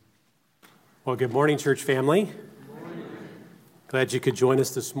Well, good morning, church family. Good morning. Glad you could join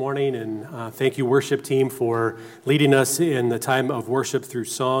us this morning, and thank you, worship team, for leading us in the time of worship through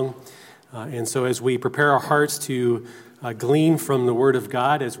song. And so as we prepare our hearts to glean from the Word of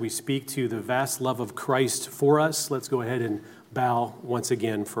God, as we speak to the vast love of Christ for us, let's go ahead and bow once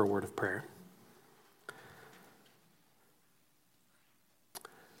again for a word of prayer.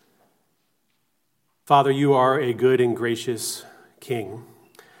 Father, you are a good and gracious King.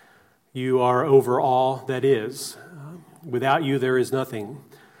 You are over all that is. Without you, there is nothing.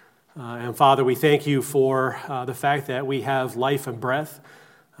 And Father, we thank you for the fact that we have life and breath,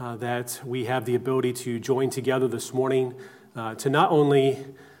 that we have the ability to join together this morning, to not only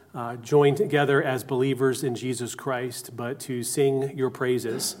join together as believers in Jesus Christ, but to sing your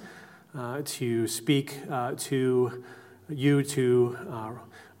praises, to speak to you, to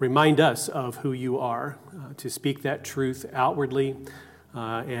remind us of who you are, to speak that truth outwardly,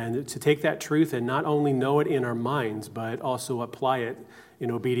 and to take that truth and not only know it in our minds, but also apply it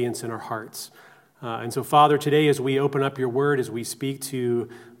in obedience in our hearts. And so, Father, today as we open up your word, as we speak to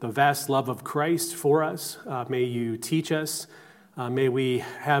the vast love of Christ for us, may you teach us. May we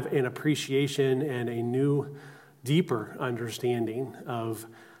have an appreciation and a new, deeper understanding of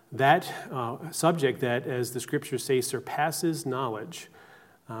that subject that, as the scriptures say, surpasses knowledge.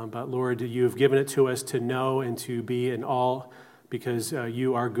 But Lord, you have given it to us to know and to be in awe, because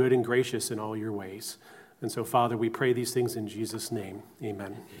you are good and gracious in all your ways. And so, Father, we pray these things in Jesus' name.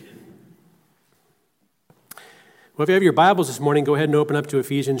 Amen. Well, if you have your Bibles this morning, go ahead and open up to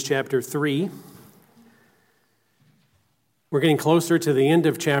Ephesians chapter 3. We're getting closer to the end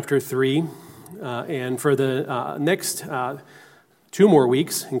of chapter 3. And for the next 2 more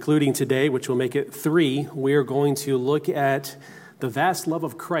weeks, including today, which will make it 3, we are going to look at the vast love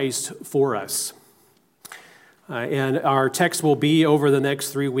of Christ for us. And our text will be over the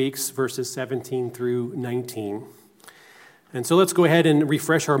next 3 weeks, verses 17 through 19. And so let's go ahead and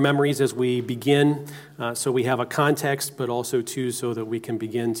refresh our memories as we begin, so we have a context, but also, too, so that we can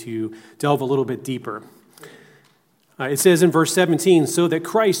begin to delve a little bit deeper. It says in verse 17, "So that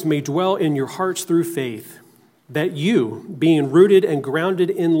Christ may dwell in your hearts through faith, that you, being rooted and grounded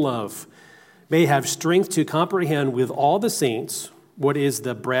in love, may have strength to comprehend with all the saints what is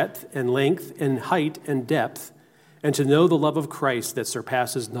the breadth and length and height and depth, and to know the love of Christ that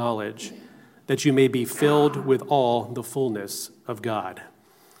surpasses knowledge, that you may be filled with all the fullness of God."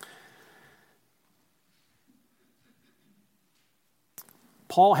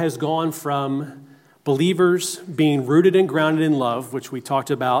 Paul has gone from believers being rooted and grounded in love, which we talked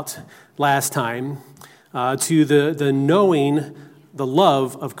about last time, to the knowing the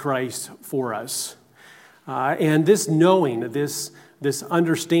love of Christ for us. And this knowing, this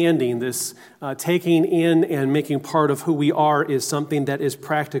understanding, this taking in and making part of who we are is something that is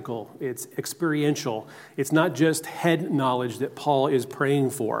practical. It's experiential. It's not just head knowledge that Paul is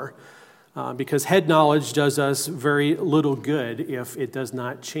praying for, because head knowledge does us very little good if it does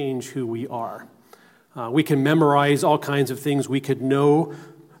not change who we are. We can memorize all kinds of things. We could know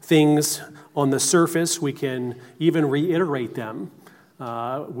things on the surface. We can even reiterate them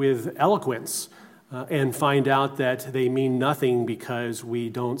with eloquence. And find out that they mean nothing because we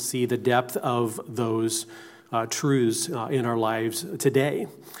don't see the depth of those truths in our lives today.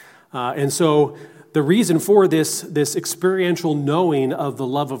 And so the reason for this experiential knowing of the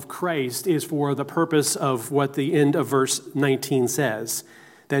love of Christ is for the purpose of what the end of verse 19 says,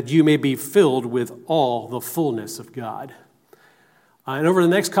 that you may be filled with all the fullness of God. And over the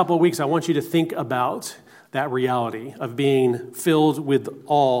next couple of weeks, I want you to think about that reality of being filled with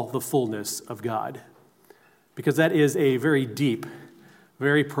all the fullness of God. Because that is a very deep,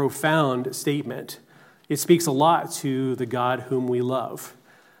 very profound statement. It speaks a lot to the God whom we love,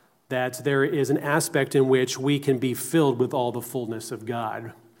 that there is an aspect in which we can be filled with all the fullness of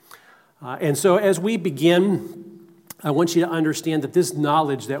God. And so as we begin, I want you to understand that this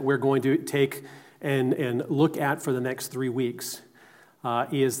knowledge that we're going to take and look at for the next 3 weeks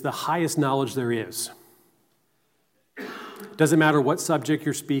is the highest knowledge there is. Doesn't matter what subject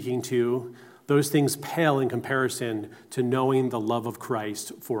you're speaking to, those things pale in comparison to knowing the love of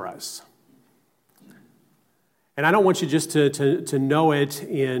Christ for us. And I don't want you just to know it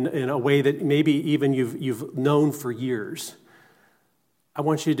in a way that maybe even you've known for years. I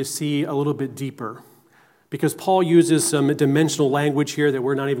want you to see a little bit deeper, because Paul uses some dimensional language here that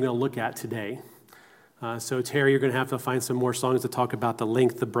we're not even going to look at today. So Terry, you're going to have to find some more songs to talk about the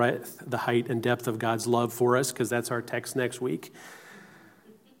length, the breadth, the height, and depth of God's love for us, because that's our text next week.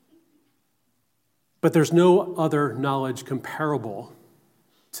 But there's no other knowledge comparable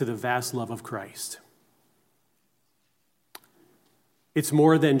to the vast love of Christ. It's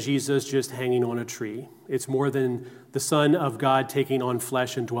more than Jesus just hanging on a tree. It's more than the Son of God taking on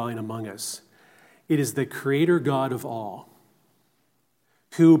flesh and dwelling among us. It is the Creator God of all,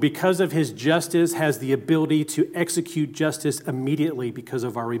 who, because of his justice, has the ability to execute justice immediately because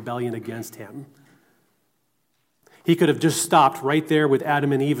of our rebellion against him. He could have just stopped right there with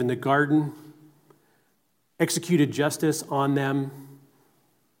Adam and Eve in the garden, executed justice on them,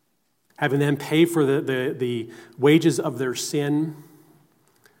 having them pay for the wages of their sin.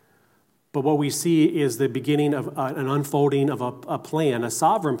 But what we see is the beginning of an unfolding of a plan, a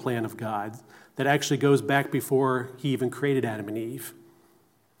sovereign plan of God that actually goes back before he even created Adam and Eve.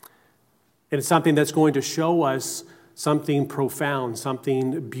 And it's something that's going to show us something profound,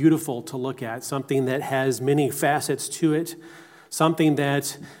 something beautiful to look at, something that has many facets to it, something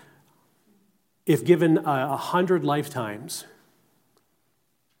that, if given 100 lifetimes,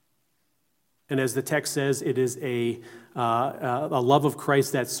 and as the text says, it is a love of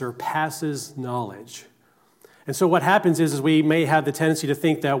Christ that surpasses knowledge. And so what happens is we may have the tendency to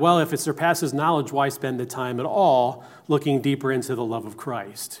think that, well, if it surpasses knowledge, why spend the time at all looking deeper into the love of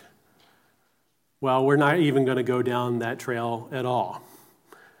Christ? Well, we're not even going to go down that trail at all.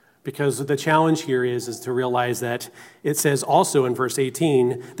 Because the challenge here is to realize that it says also in verse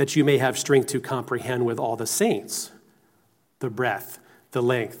 18 that you may have strength to comprehend with all the saints the breadth, the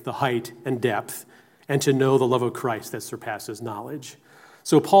length, the height, and depth, and to know the love of Christ that surpasses knowledge.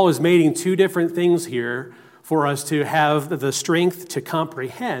 So Paul is making two different things here for us to have the strength to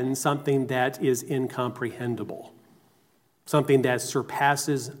comprehend something that is incomprehensible, something that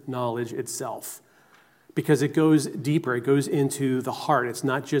surpasses knowledge itself, because it goes deeper, it goes into the heart. It's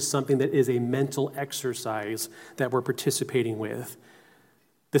not just something that is a mental exercise that we're participating with.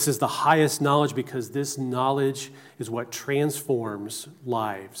 This is the highest knowledge because this knowledge is what transforms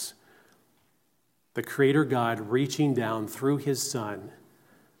lives. The Creator God reaching down through his Son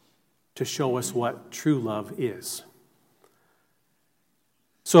to show us what true love is.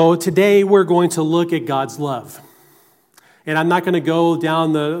 So today we're going to look at God's love. And I'm not going to go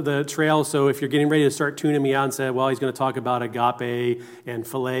down the trail, so if you're getting ready to start tuning me out and say, well, he's going to talk about agape and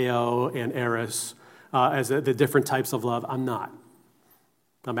phileo and eros as the different types of love, I'm not.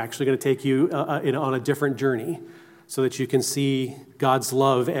 I'm actually going to take you on a different journey so that you can see God's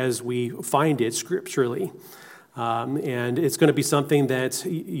love as we find it scripturally. And it's going to be something that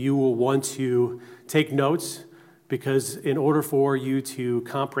you will want to take notes, because in order for you to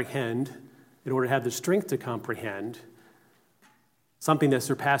comprehend, in order to have the strength to comprehend something that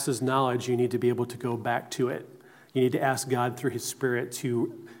surpasses knowledge, you need to be able to go back to it. You need to ask God through his Spirit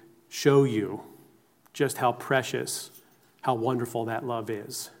to show you just how precious, how wonderful that love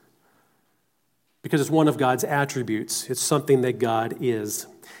is. Because it's one of God's attributes. It's something that God is.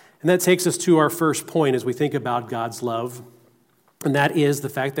 And that takes us to our first point as we think about God's love, and that is the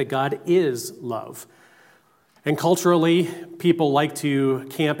fact that God is love. And culturally, people like to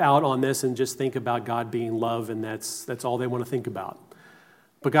camp out on this and just think about God being love, and that's all they want to think about.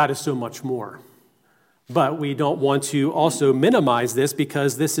 But God is so much more. But we don't want to also minimize this,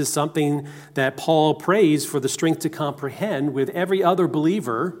 because this is something that Paul prays for the strength to comprehend with every other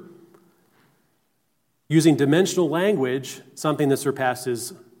believer, using dimensional language, something that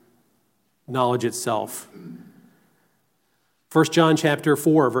surpasses knowledge itself. 1 John chapter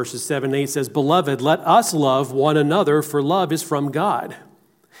 4, verses 7 and 8 says, "Beloved, let us love one another, for love is from God.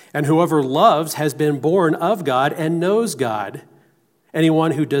 And whoever loves has been born of God and knows God.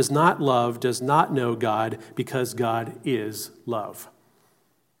 Anyone who does not love does not know God, because God is love."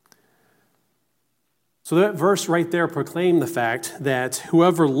 So that verse right there proclaimed the fact that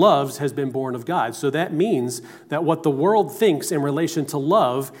whoever loves has been born of God. So that means that what the world thinks in relation to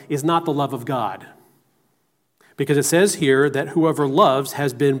love is not the love of God. Because it says here that whoever loves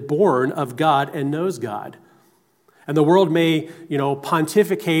has been born of God and knows God. And the world may,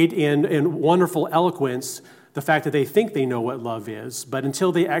 pontificate in wonderful eloquence the fact that they think they know what love is, but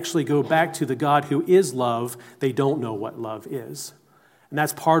until they actually go back to the God who is love, they don't know what love is. And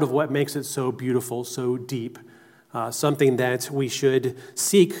that's part of what makes it so beautiful, so deep, something that we should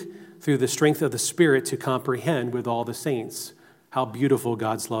seek through the strength of the Spirit to comprehend with all the saints, how beautiful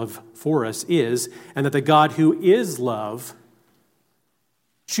God's love for us is, and that the God who is love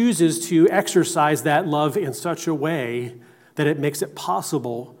chooses to exercise that love in such a way that it makes it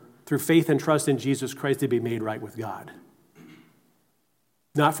possible through faith and trust in Jesus Christ to be made right with God.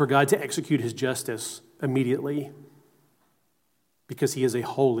 Not for God to execute his justice immediately, because he is a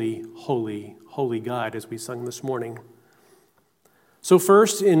holy, holy, holy God, as we sung this morning. So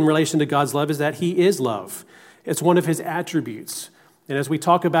first, in relation to God's love, is that he is love. It's one of his attributes. And as we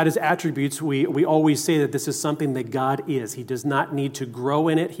talk about his attributes, we always say that this is something that God is. He does not need to grow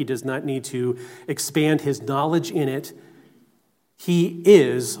in it. He does not need to expand his knowledge in it. He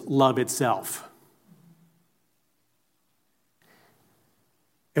is love itself.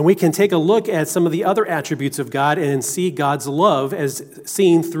 And we can take a look at some of the other attributes of God and see God's love as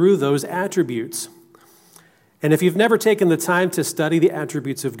seen through those attributes. And if you've never taken the time to study the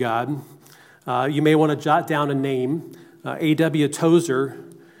attributes of God, you may want to jot down a name. A.W. Tozer,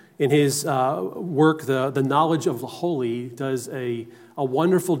 in his work, The Knowledge of the Holy, does a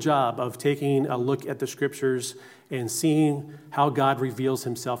wonderful job of taking a look at the Scriptures and seeing how God reveals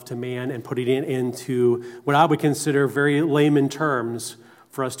himself to man and putting it into what I would consider very layman terms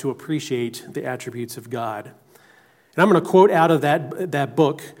for us to appreciate the attributes of God. And I'm going to quote out of that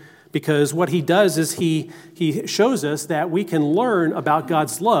book, because what he does is he shows us that we can learn about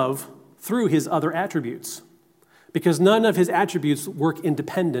God's love through his other attributes, because none of his attributes work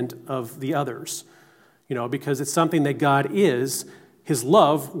independent of the others. Because it's something that God is. His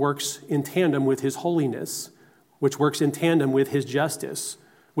love works in tandem with his holiness, which works in tandem with his justice,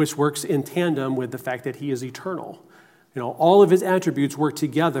 which works in tandem with the fact that he is eternal. All of his attributes work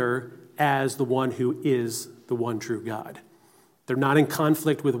together as the one who is the one true God. They're not in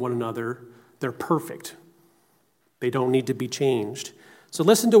conflict with one another. They're perfect. They don't need to be changed. So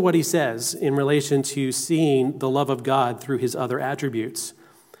listen to what he says in relation to seeing the love of God through his other attributes.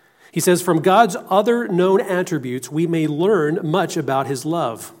 He says, from God's other known attributes, we may learn much about his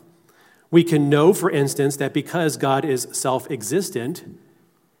love. We can know, for instance, that because God is self-existent,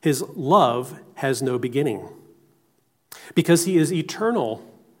 his love has no beginning. Because he is eternal,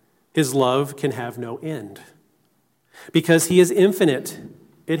 his love can have no end. Because he is infinite,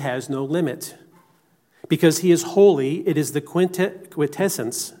 it has no limit. Because he is holy, it is the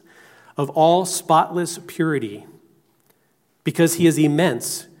quintessence of all spotless purity. Because he is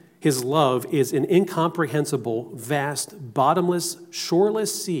immense, his love is an incomprehensible, vast, bottomless,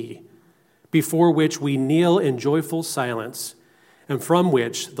 shoreless sea before which we kneel in joyful silence, and from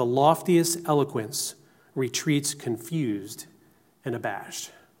which the loftiest eloquence retreats confused and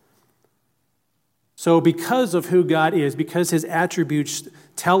abashed. So because of who God is, because his attributes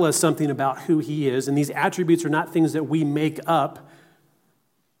tell us something about who he is, and these attributes are not things that we make up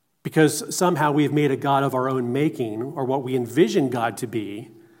because somehow we've made a God of our own making or what we envision God to be.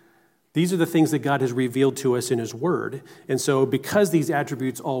 These are the things that God has revealed to us in his word. And so because these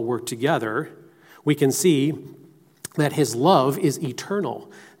attributes all work together, we can see that his love is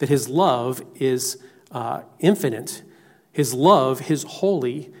eternal, that his love is infinite. His love is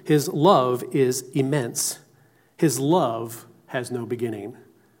holy. His love is immense. His love has no beginning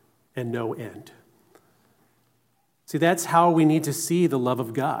and no end. See, that's how we need to see the love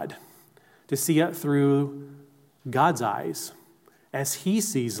of God, to see it through God's eyes as he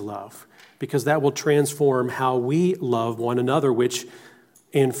sees love, because that will transform how we love one another, which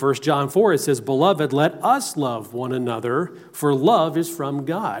in 1 John 4, it says, "Beloved, let us love one another, for love is from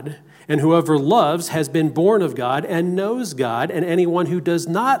God. And whoever loves has been born of God and knows God, and anyone who does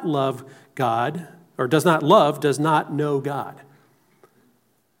not love God, or does not love, does not know God."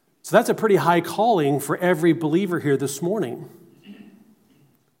 So that's a pretty high calling for every believer here this morning,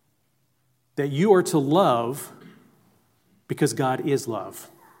 that you are to love because God is love.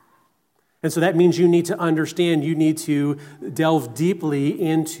 And so that means you need to understand, you need to delve deeply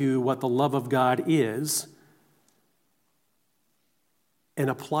into what the love of God is and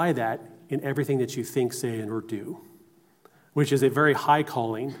apply that in everything that you think, say, or do, which is a very high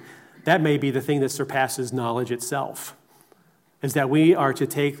calling. That may be the thing that surpasses knowledge itself, is that we are to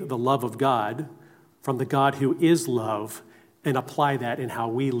take the love of God from the God who is love and apply that in how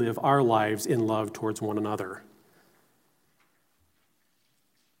we live our lives in love towards one another.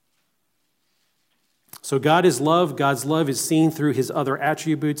 So God is love. God's love is seen through his other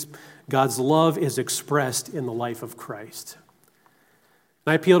attributes. God's love is expressed in the life of Christ.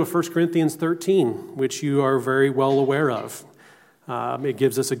 And I appeal to 1 Corinthians 13, which you are very well aware of. It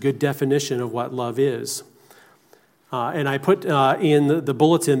gives us a good definition of what love is. And I put in the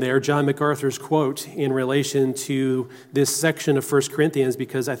bulletin there John MacArthur's quote in relation to this section of 1 Corinthians,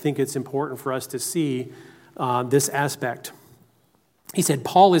 because I think it's important for us to see this aspect. He said,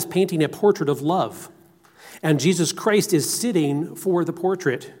 Paul is painting a portrait of love, and Jesus Christ is sitting for the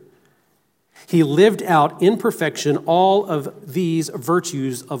portrait. He lived out in perfection all of these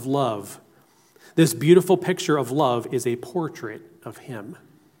virtues of love. This beautiful picture of love is a portrait of him.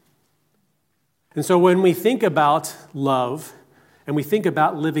 And so when we think about love and we think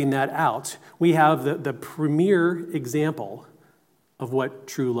about living that out, we have the premier example of what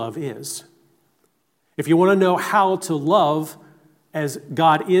true love is. If you want to know how to love as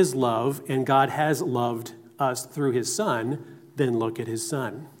God is love and God has loved us through his Son, then look at his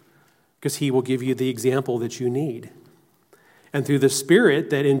Son, because he will give you the example that you need. And through the Spirit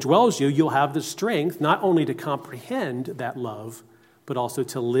that indwells you, you'll have the strength not only to comprehend that love, but also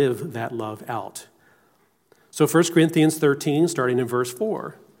to live that love out. So 1 Corinthians 13, starting in verse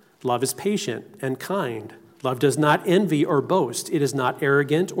 4, love is patient and kind. Love does not envy or boast. It is not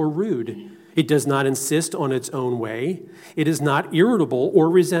arrogant or rude. It does not insist on its own way. It is not irritable or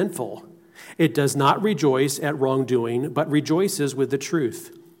resentful. It does not rejoice at wrongdoing, but rejoices with the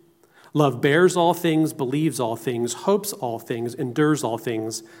truth. Love bears all things, believes all things, hopes all things, endures all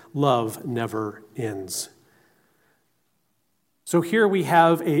things. Love never ends. So here we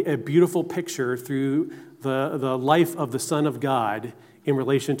have a beautiful picture through the life of the Son of God in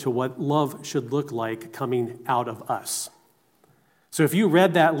relation to what love should look like coming out of us. So if you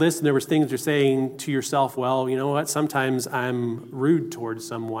read that list and there was things you're saying to yourself, well, you know what, sometimes I'm rude towards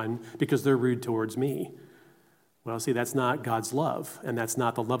someone because they're rude towards me. Well, see, that's not God's love, and that's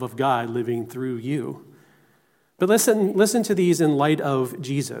not the love of God living through you. But listen to these in light of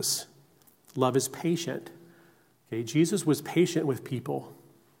Jesus. Love is patient. Okay, Jesus was patient with people.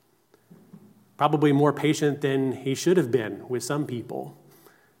 Probably more patient than he should have been with some people.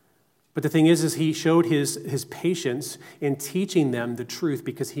 But the thing is he showed his patience in teaching them the truth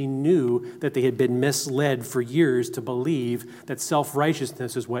because he knew that they had been misled for years to believe that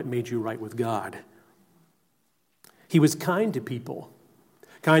self-righteousness is what made you right with God. He was kind to people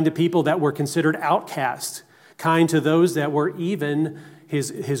that were considered outcasts, kind to those that were even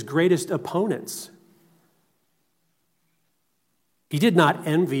his greatest opponents. He did not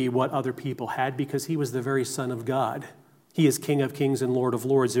envy what other people had because he was the very Son of God. He is King of Kings and Lord of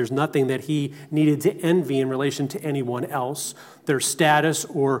Lords. There's nothing that he needed to envy in relation to anyone else, their status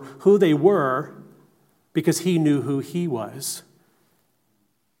or who they were, because he knew who he was.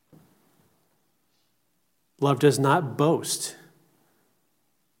 Love does not boast.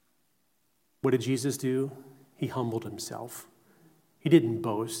 What did Jesus do? He humbled himself. He didn't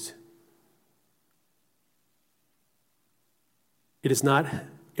boast. It is not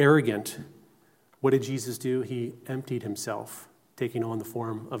arrogant. What did Jesus do? He emptied himself, taking on the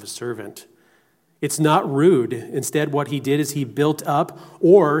form of a servant. It's not rude. Instead, what he did is he built up,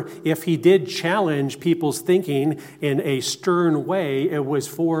 or if he did challenge people's thinking in a stern way, it was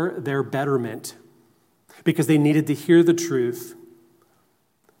for their betterment, because they needed to hear the truth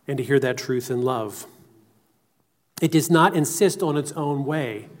and to hear that truth in love. It does not insist on its own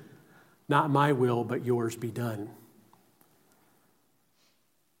way. Not my will, but yours be done.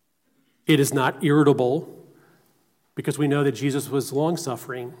 It is not irritable, because we know that Jesus was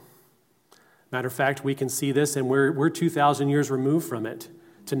long-suffering. Matter of fact, we can see this, and we're 2,000 years removed from it,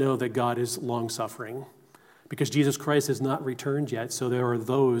 to know that God is long-suffering. Because Jesus Christ has not returned yet, so there are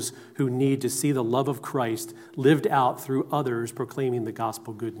those who need to see the love of Christ lived out through others proclaiming the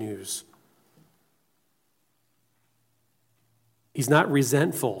gospel good news. He's not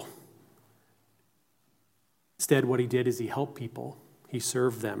resentful. Instead, what he did is he helped people. He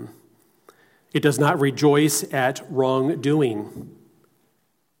served them. It does not rejoice at wrongdoing.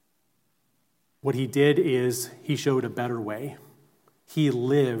 What he did is he showed a better way. He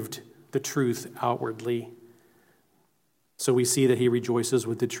lived the truth outwardly. So we see that he rejoices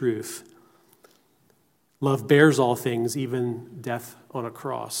with the truth. Love bears all things, even death on a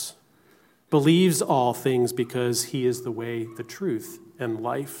cross. Believes all things because he is the way, the truth, and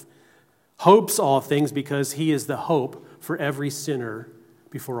life. Hopes all things because he is the hope for every sinner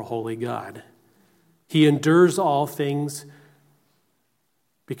before a holy God. He endures all things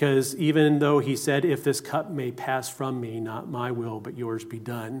because even though he said, if this cup may pass from me, not my will, but yours be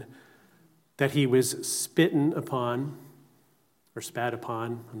done, that he was spitten upon, or spat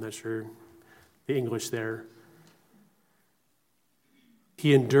upon, I'm not sure the English there.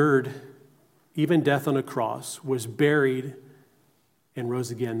 He endured even death on a cross, was buried, and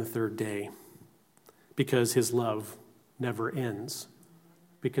rose again the third day, because his love never ends,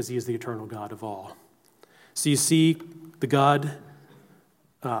 because he is the eternal God of all. So you see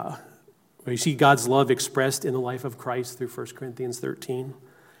you see God's love expressed in the life of Christ through 1 Corinthians 13.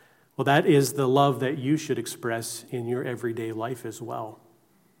 Well, that is the love that you should express in your everyday life as well.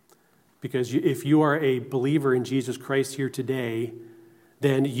 Because if you are a believer in Jesus Christ here today,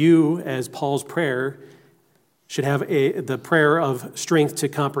 then you, as Paul's prayer, should have the prayer of strength to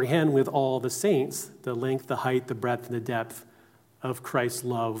comprehend with all the saints the length, the height, the breadth, and the depth of Christ's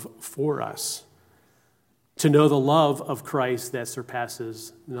love for us. To know the love of Christ that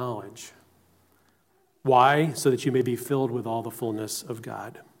surpasses knowledge. Why? So that you may be filled with all the fullness of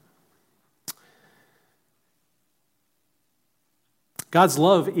God. God's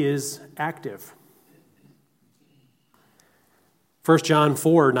love is active. 1 John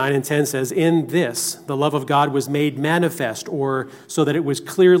 4, 9 and 10 says, "In this, the love of God was made manifest," or so that it was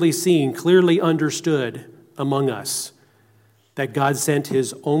clearly seen, clearly understood among us, that God sent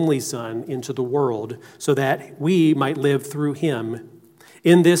his only Son into the world so that we might live through him.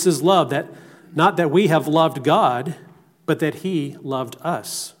 In this is love, that not that we have loved God, but that he loved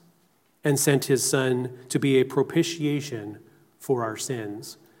us and sent his Son to be a propitiation for our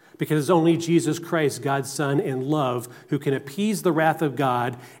sins. Because it's only Jesus Christ, God's Son in love, who can appease the wrath of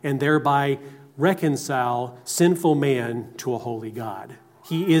God and thereby reconcile sinful man to a holy God.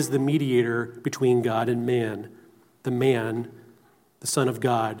 He is the mediator between God and man, the Son of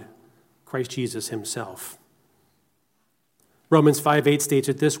God, Christ Jesus himself. Romans 5:8 states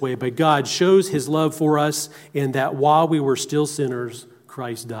it this way, "But God shows his love for us in that while we were still sinners,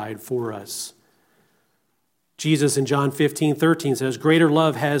 Christ died for us." Jesus in John 15:13 says, "Greater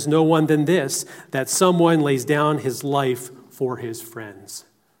love has no one than this, that someone lays down his life for his friends."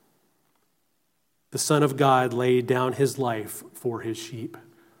 The Son of God laid down his life for his sheep.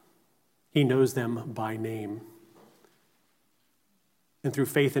 He knows them by name. And through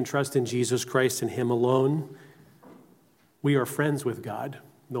faith and trust in Jesus Christ and him alone, we are friends with God,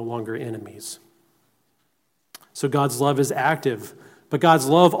 no longer enemies. So God's love is active, but God's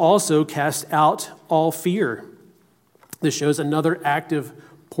love also casts out all fear. This shows another active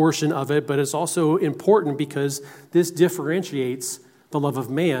portion of it, but it's also important because this differentiates the love of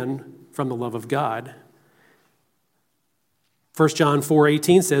man from the love of God. 1 John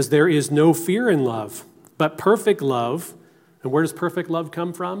 4:18 says, "There is no fear in love, but perfect love." And where does perfect love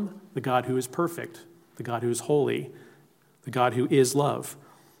come from? The God who is perfect, the God who is holy, the God who is love.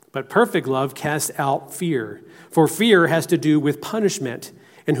 But perfect love casts out fear, for fear has to do with punishment,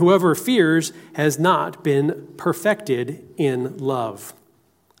 and whoever fears has not been perfected in love.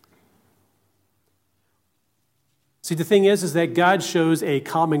 See, the thing is that God shows a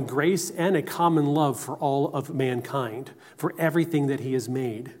common grace and a common love for all of mankind, for everything that he has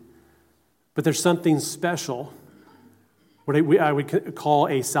made. But there's something special, what I would call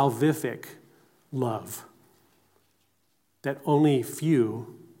a salvific love, that only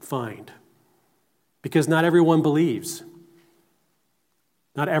few find. Because not everyone believes.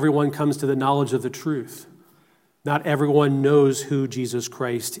 Not everyone comes to the knowledge of the truth. Not everyone knows who Jesus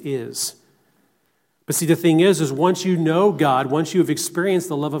Christ is. But see, the thing is once you know God, once you have experienced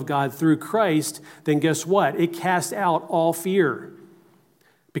the love of God through Christ, then guess what? It casts out all fear.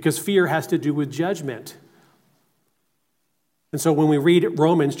 Because fear has to do with judgment. And so when we read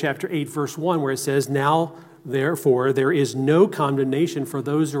Romans chapter 8, verse 1, where it says, "Now, therefore, there is no condemnation for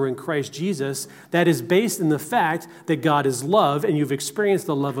those who are in Christ Jesus," that is based in the fact that God is love and you've experienced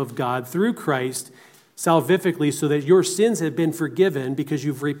the love of God through Christ salvifically so that your sins have been forgiven because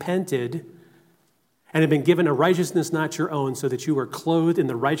you've repented and have been given a righteousness not your own so that you are clothed in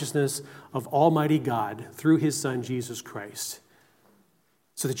the righteousness of Almighty God through his Son, Jesus Christ,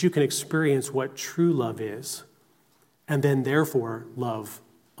 so that you can experience what true love is and then therefore love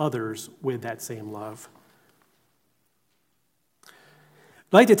others with that same love.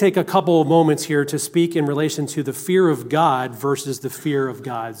 I'd like to take a couple of moments here to speak in relation to the fear of God versus the fear of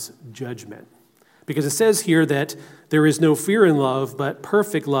God's judgment. Because it says here that there is no fear in love, but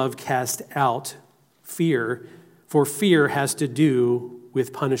perfect love casts out fear, for fear has to do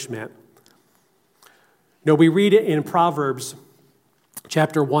with punishment. We read it in Proverbs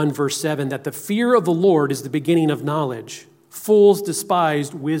chapter 1, verse 7, that the fear of the Lord is the beginning of knowledge. Fools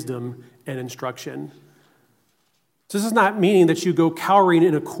despise wisdom and instruction. So this is not meaning that you go cowering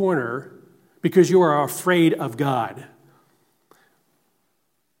in a corner because you are afraid of God.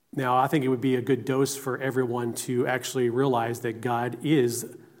 Now, I think it would be a good dose for everyone to actually realize that God is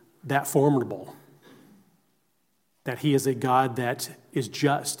that formidable, that he is a God that is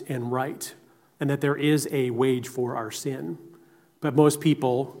just and right, and that there is a wage for our sin. But most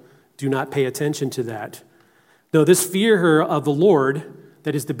people do not pay attention to that. No, this fear of the Lord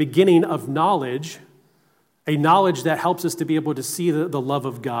that is the beginning of knowledge, a knowledge that helps us to be able to see the love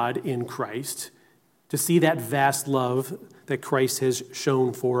of God in Christ, to see that vast love that Christ has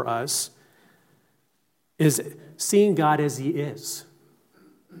shown for us, is seeing God as he is,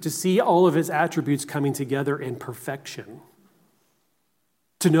 to see all of his attributes coming together in perfection,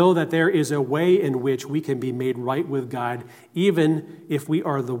 to know that there is a way in which we can be made right with God, even if we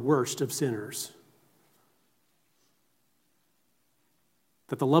are the worst of sinners.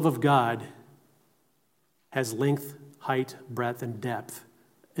 That the love of God has length, height, breadth, and depth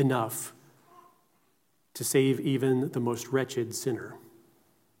enough to save even the most wretched sinner.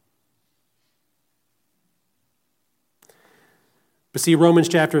 But see, Romans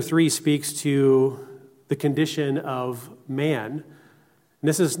chapter 3 speaks to the condition of man. And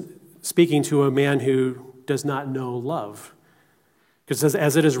this is speaking to a man who does not know love. Because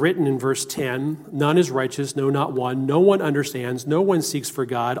as it is written in verse 10, none is righteous, no, not one. No one understands, no one seeks for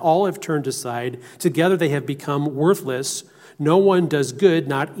God. All have turned aside. Together they have become worthless. No one does good,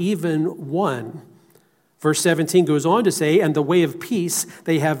 not even one. Verse 17 goes on to say, and the way of peace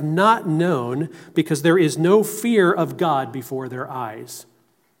they have not known, because there is no fear of God before their eyes.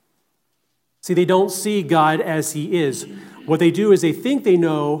 See, they don't see God as he is. What they do is they think they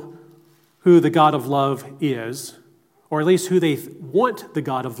know who the God of love is, or at least who they want the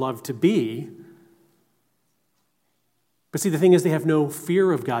God of love to be. But see, the thing is, they have no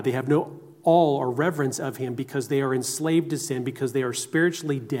fear of God. They have no awe or reverence of him because they are enslaved to sin, because they are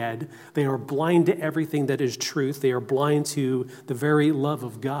spiritually dead. They are blind to everything that is truth. They are blind to the very love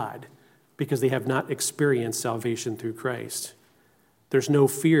of God because they have not experienced salvation through Christ. There's no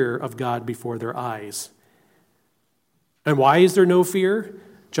fear of God before their eyes. And why is there no fear?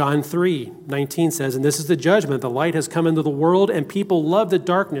 John 3:19 says, and this is the judgment. The light has come into the world, and people love the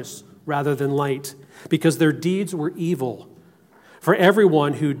darkness rather than light, because their deeds were evil. For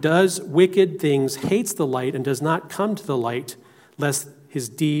everyone who does wicked things hates the light and does not come to the light, lest his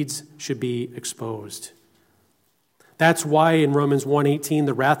deeds should be exposed. That's why in Romans 1:18,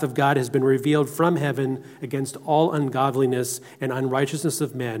 the wrath of God has been revealed from heaven against all ungodliness and unrighteousness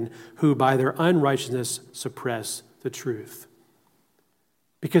of men, who by their unrighteousness suppress the truth.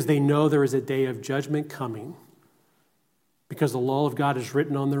 Because they know there is a day of judgment coming, because the law of God is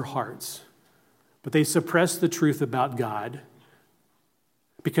written on their hearts. But they suppress the truth about God,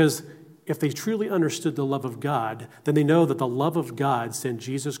 because if they truly understood the love of God, then they know that the love of God sent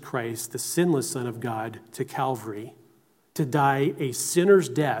Jesus Christ, the sinless Son of God, to Calvary to die a sinner's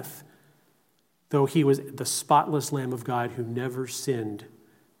death, though he was the spotless Lamb of God who never sinned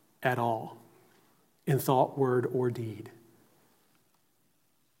at all in thought, word, or deed.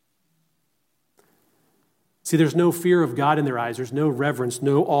 See, there's no fear of God in their eyes. There's no reverence,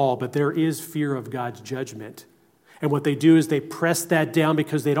 no awe, but there is fear of God's judgment. And what they do is they press that down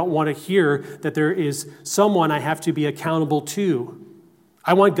because they don't want to hear that there is someone I have to be accountable to.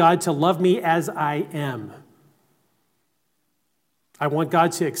 I want God to love me as I am. I want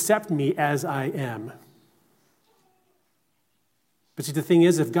God to accept me as I am. But see, the thing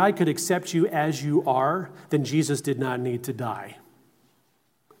is, if God could accept you as you are, then Jesus did not need to die.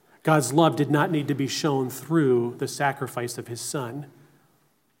 God's love did not need to be shown through the sacrifice of his Son.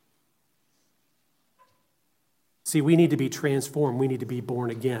 See, we need to be transformed. We need to be born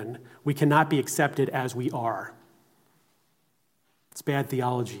again. We cannot be accepted as we are. It's bad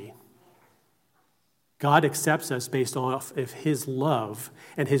theology. God accepts us based off of his love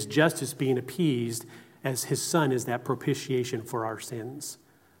and his justice being appeased as his Son is that propitiation for our sins.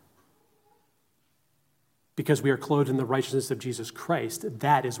 Because we are clothed in the righteousness of Jesus Christ,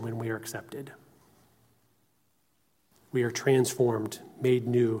 that is when we are accepted. We are transformed, made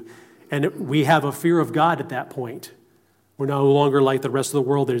new. And we have a fear of God at that point. We're no longer like the rest of the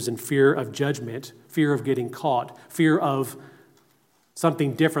world that is in fear of judgment, fear of getting caught, fear of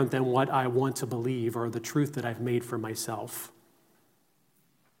something different than what I want to believe or the truth that I've made for myself.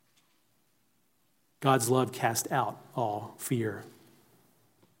 God's love casts out all fear.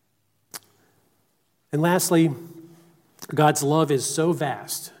 And lastly, God's love is so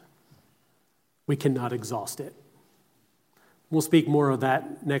vast, we cannot exhaust it. We'll speak more of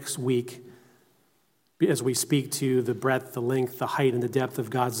that next week as we speak to the breadth, the length, the height, and the depth of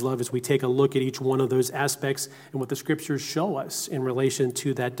God's love, as we take a look at each one of those aspects and what the scriptures show us in relation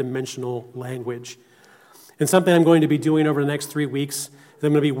to that dimensional language. And something I'm going to be doing over the next 3 weeks is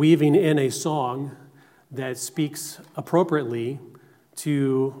I'm going to be weaving in a song that speaks appropriately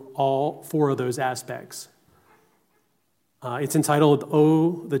to all 4 of those aspects. It's entitled,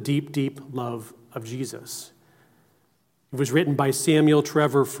 "Oh, the Deep, Deep Love of Jesus." It was written by Samuel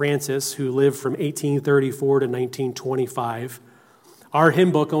Trevor Francis, who lived from 1834 to 1925. Our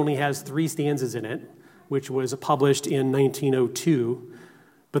hymn book only has 3 stanzas in it, which was published in 1902.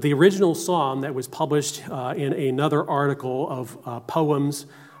 But the original psalm that was published in another article of poems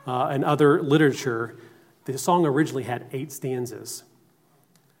and other literature, the song originally had 8 stanzas.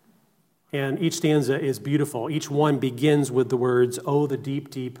 And each stanza is beautiful. Each one begins with the words, "Oh, the deep,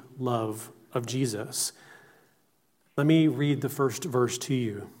 deep love of Jesus." Let me read the first verse to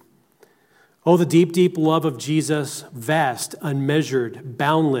you. "Oh, the deep, deep love of Jesus, vast, unmeasured,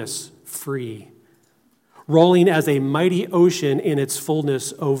 boundless, free, rolling as a mighty ocean in its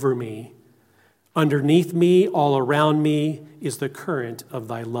fullness over me. Underneath me, all around me, is the current of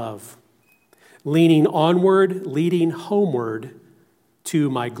thy love. Leaning onward, leading homeward, to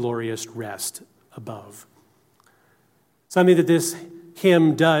my glorious rest above. Something that this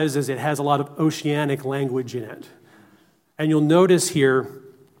hymn does is it has a lot of oceanic language in it. And you'll notice here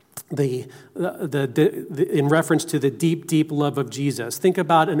in reference to the deep, deep love of Jesus. Think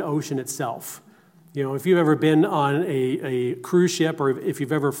about an ocean itself. You know, if you've ever been on a cruise ship or if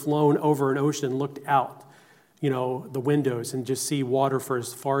you've ever flown over an ocean and looked out, you know, the windows and just see water for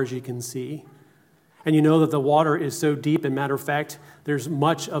as far as you can see. And you know that the water is so deep, and matter of fact, there's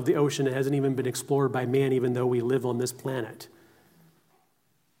much of the ocean that hasn't even been explored by man, even though we live on this planet.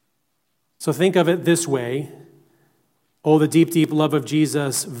 So think of it this way. Oh, the deep, deep love of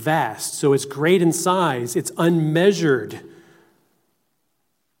Jesus, vast. So it's great in size. It's unmeasured.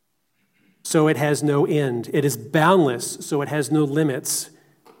 So it has no end. It is boundless. So it has no limits.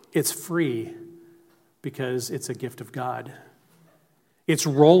 It's free because it's a gift of God. It's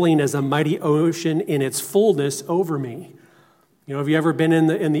rolling as a mighty ocean in its fullness over me. You know, have you ever been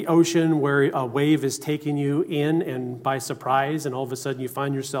in the ocean where a wave is taking you in and by surprise, and all of a sudden you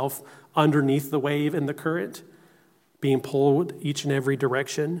find yourself underneath the wave in the current, being pulled each and every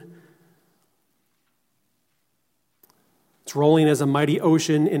direction? It's rolling as a mighty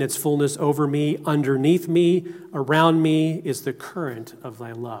ocean in its fullness over me. Underneath me, around me is the current of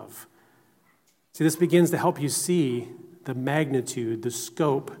thy love. See, this begins to help you see the magnitude, the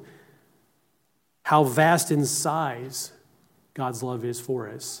scope, how vast in size God's love is for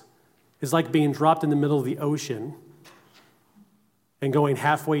us. It's like being dropped in the middle of the ocean and going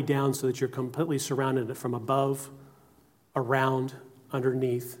halfway down so that you're completely surrounded from above, around,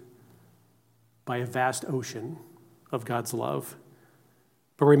 underneath by a vast ocean of God's love.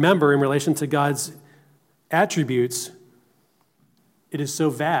 But remember, in relation to God's attributes, it is so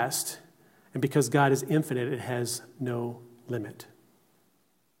vast, and because God is infinite, it has no limit.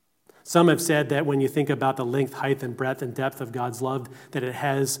 Some have said that when you think about the length, height, and breadth and depth of God's love, that it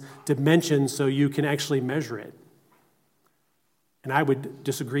has dimensions so you can actually measure it. And I would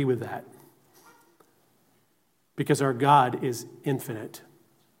disagree with that, because our God is infinite.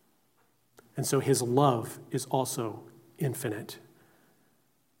 And so his love is also infinite.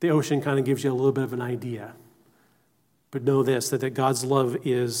 The ocean kind of gives you a little bit of an idea. But know this, that God's love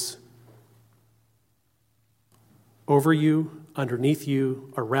is over you, underneath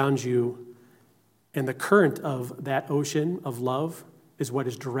you, around you, and the current of that ocean of love is what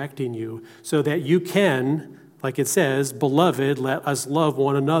is directing you, so that you can, like it says, beloved, let us love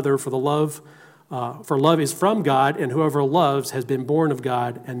one another, for love is from God, and whoever loves has been born of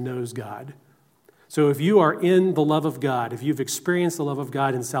God and knows God. So if you are in the love of God, if you've experienced the love of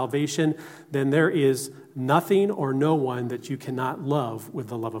God in salvation, then there is nothing or no one that you cannot love with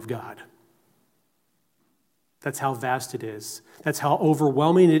the love of God. That's how vast it is. That's how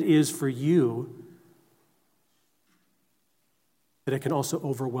overwhelming it is for you, that it can also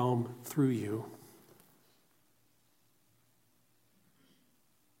overwhelm through you.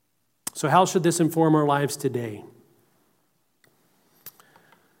 So how should this inform our lives today?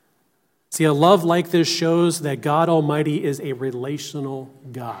 See, a love like this shows that God Almighty is a relational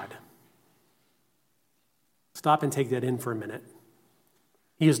God. Stop and take that in for a minute.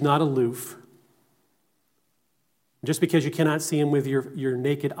 He is not aloof. Just because you cannot see him with your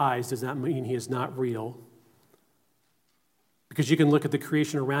naked eyes does not mean he is not real. Because you can look at the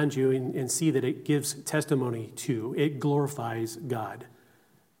creation around you and see that it gives testimony to, it glorifies God.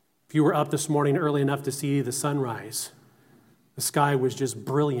 If you were up this morning early enough to see the sunrise, the sky was just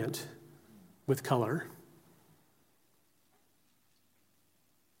brilliant with color.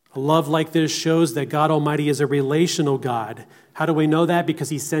 A love like this shows that God Almighty is a relational God. How do we know that? Because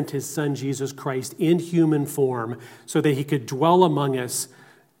he sent his son, Jesus Christ, in human form so that he could dwell among us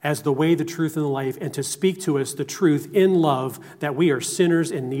as the way, the truth, and the life, and to speak to us the truth in love that we are sinners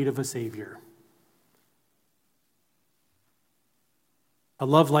in need of a Savior. A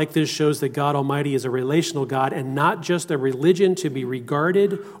love like this shows that God Almighty is a relational God and not just a religion to be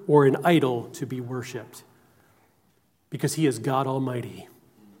regarded or an idol to be worshipped. Because he is God Almighty.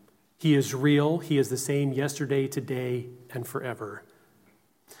 He is real. He is the same yesterday, today, and forever.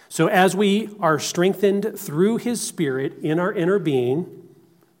 So as we are strengthened through his Spirit in our inner being,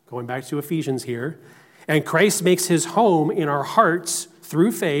 going back to Ephesians here, and Christ makes his home in our hearts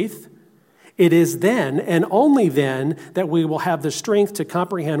through faith, it is then and only then that we will have the strength to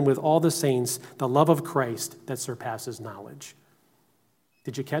comprehend with all the saints the love of Christ that surpasses knowledge.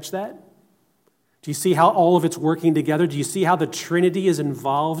 Did you catch that? Do you see how all of it's working together? Do you see how the Trinity is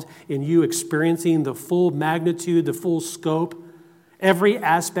involved in you experiencing the full magnitude, the full scope, every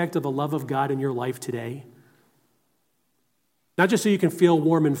aspect of the love of God in your life today? Not just so you can feel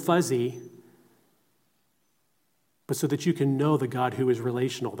warm and fuzzy, but so that you can know the God who is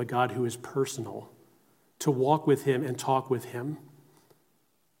relational, the God who is personal, to walk with him and talk with him,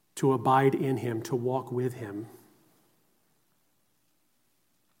 to abide in him, to walk with him.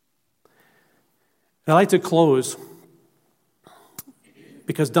 And I'd like to close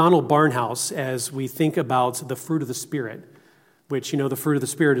because Donald Barnhouse, as we think about the fruit of the Spirit, which, the fruit of the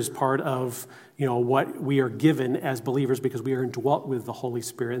Spirit is part of, what we are given as believers because we are indwelt with the Holy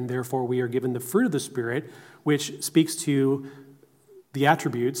Spirit, and therefore we are given the fruit of the Spirit, which speaks to the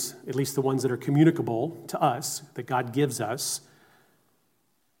attributes, at least the ones that are communicable to us, that God gives us.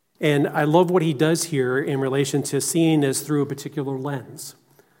 And I love what he does here in relation to seeing as through a particular lens.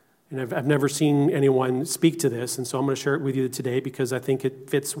 And I've never seen anyone speak to this, and so I'm going to share it with you today because I think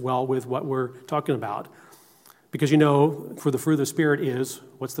it fits well with what we're talking about. Because for the fruit of the Spirit is,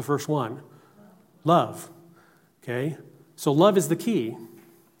 what's the first one? Love. Okay? So love is the key.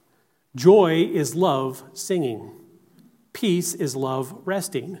 Joy is love singing. Peace is love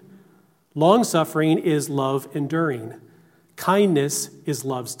resting. Long-suffering is love enduring. Kindness is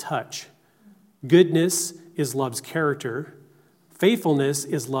love's touch. Goodness is love's character. Faithfulness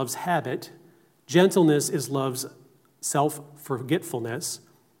is love's habit. Gentleness is love's self-forgetfulness.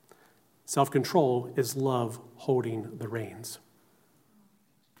 Self-control is love holding the reins.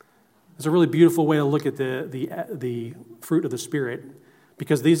 It's a really beautiful way to look at the fruit of the Spirit,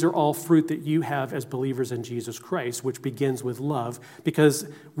 because these are all fruit that you have as believers in Jesus Christ, which begins with love, because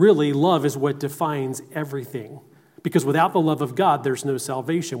really love is what defines everything. Because without the love of God, there's no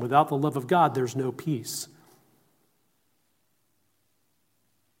salvation. Without the love of God, there's no peace.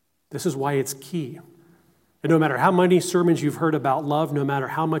 This is why it's key. And no matter how many sermons you've heard about love, no matter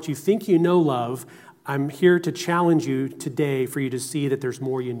how much you think you know love, I'm here to challenge you today for you to see that there's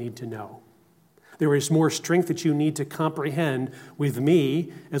more you need to know. There is more strength that you need to comprehend with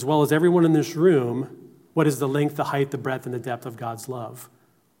me, as well as everyone in this room, what is the length, the height, the breadth, and the depth of God's love.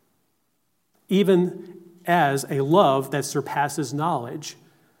 Even as a love that surpasses knowledge.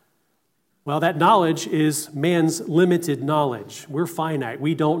 Well, that knowledge is man's limited knowledge. We're finite.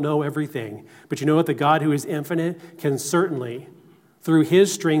 We don't know everything. But you know what? The God who is infinite can certainly, through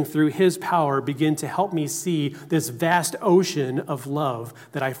his strength, through his power, begin to help me see this vast ocean of love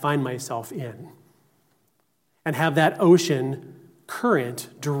that I find myself in. And have that ocean current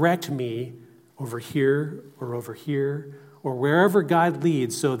direct me over here or wherever God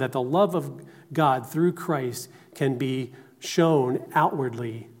leads, so that the love of God through Christ can be shown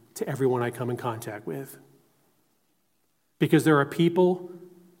outwardly to everyone I come in contact with. Because there are people,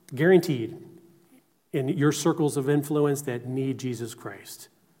 guaranteed, in your circles of influence that need Jesus Christ.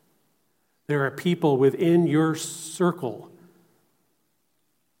 There are people within your circle,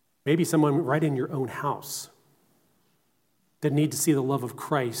 maybe someone right in your own house, that need to see the love of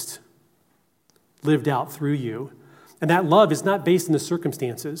Christ lived out through you. And that love is not based in the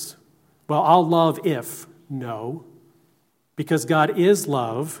circumstances. Well, I'll love if. No. Because God is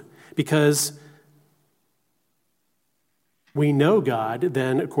love, because we know God,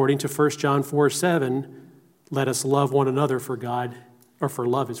 then according to 1 John 4:7, let us love one another for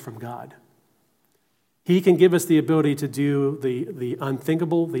love is from God. He can give us the ability to do the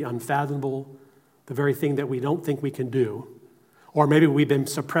unthinkable, the unfathomable, the very thing that we don't think we can do. Or maybe we've been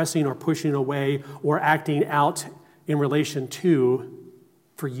suppressing or pushing away or acting out in relation to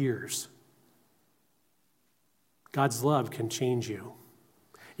for years. God's love can change you.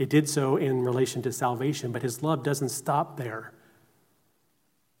 It did so in relation to salvation, but his love doesn't stop there.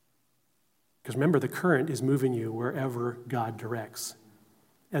 Because remember, the current is moving you wherever God directs.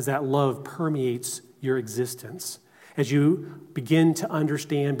 As that love permeates your existence, as you begin to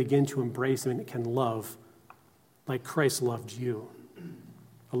understand, begin to embrace, and can love like Christ loved you.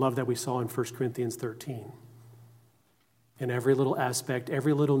 A love that we saw in 1 Corinthians 13. In every little aspect,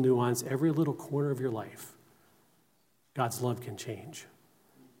 every little nuance, every little corner of your life, God's love can change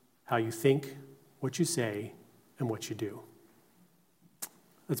how you think, what you say, and what you do.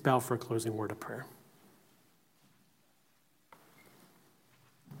 Let's bow for a closing word of prayer.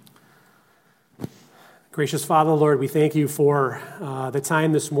 Gracious Father, Lord, we thank you for the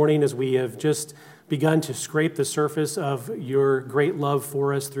time this morning as we have just begun to scrape the surface of your great love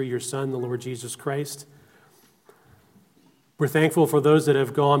for us through your Son, the Lord Jesus Christ. We're thankful for those that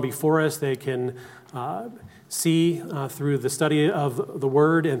have gone before us. They can see through the study of the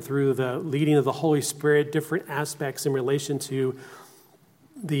Word and through the leading of the Holy Spirit different aspects in relation to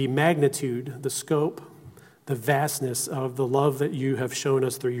the magnitude, the scope, the vastness of the love that you have shown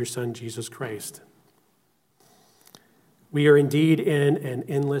us through your Son, Jesus Christ. We are indeed in an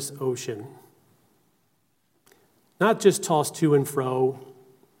endless ocean, not just tossed to and fro,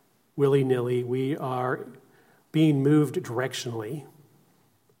 willy-nilly. We are being moved directionally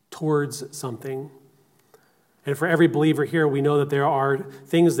towards something. And for every believer here, we know that there are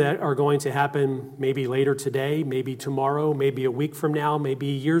things that are going to happen maybe later today, maybe tomorrow, maybe a week from now, maybe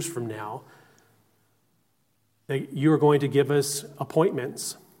years from now, that you are going to give us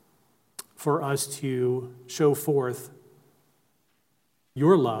appointments for us to show forth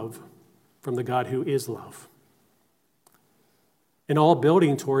your love from the God who is love. And all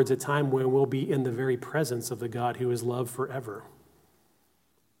building towards a time when we'll be in the very presence of the God who is love forever.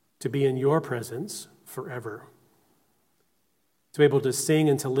 To be in your presence forever. To be able to sing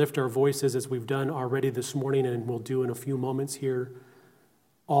and to lift our voices as we've done already this morning and we'll do in a few moments here,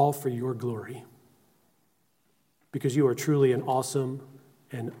 all for your glory. Because you are truly an awesome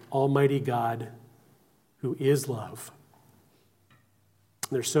and almighty God who is love.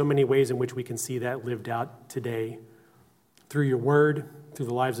 There's so many ways in which we can see that lived out today through your word, through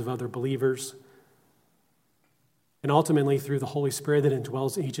the lives of other believers, and ultimately through the Holy Spirit that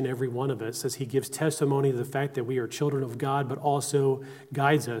indwells each and every one of us as he gives testimony to the fact that we are children of God, but also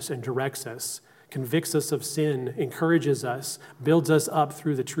guides us and directs us, convicts us of sin, encourages us, builds us up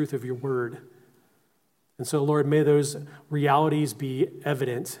through the truth of your word. And so, Lord, may those realities be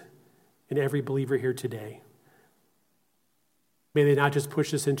evident in every believer here today. May they not just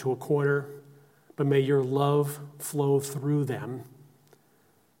push us into a corner, but may your love flow through them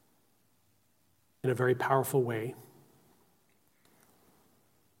in a very powerful way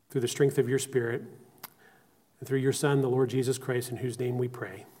through the strength of your Spirit and through your Son, the Lord Jesus Christ, in whose name we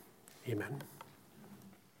pray. Amen.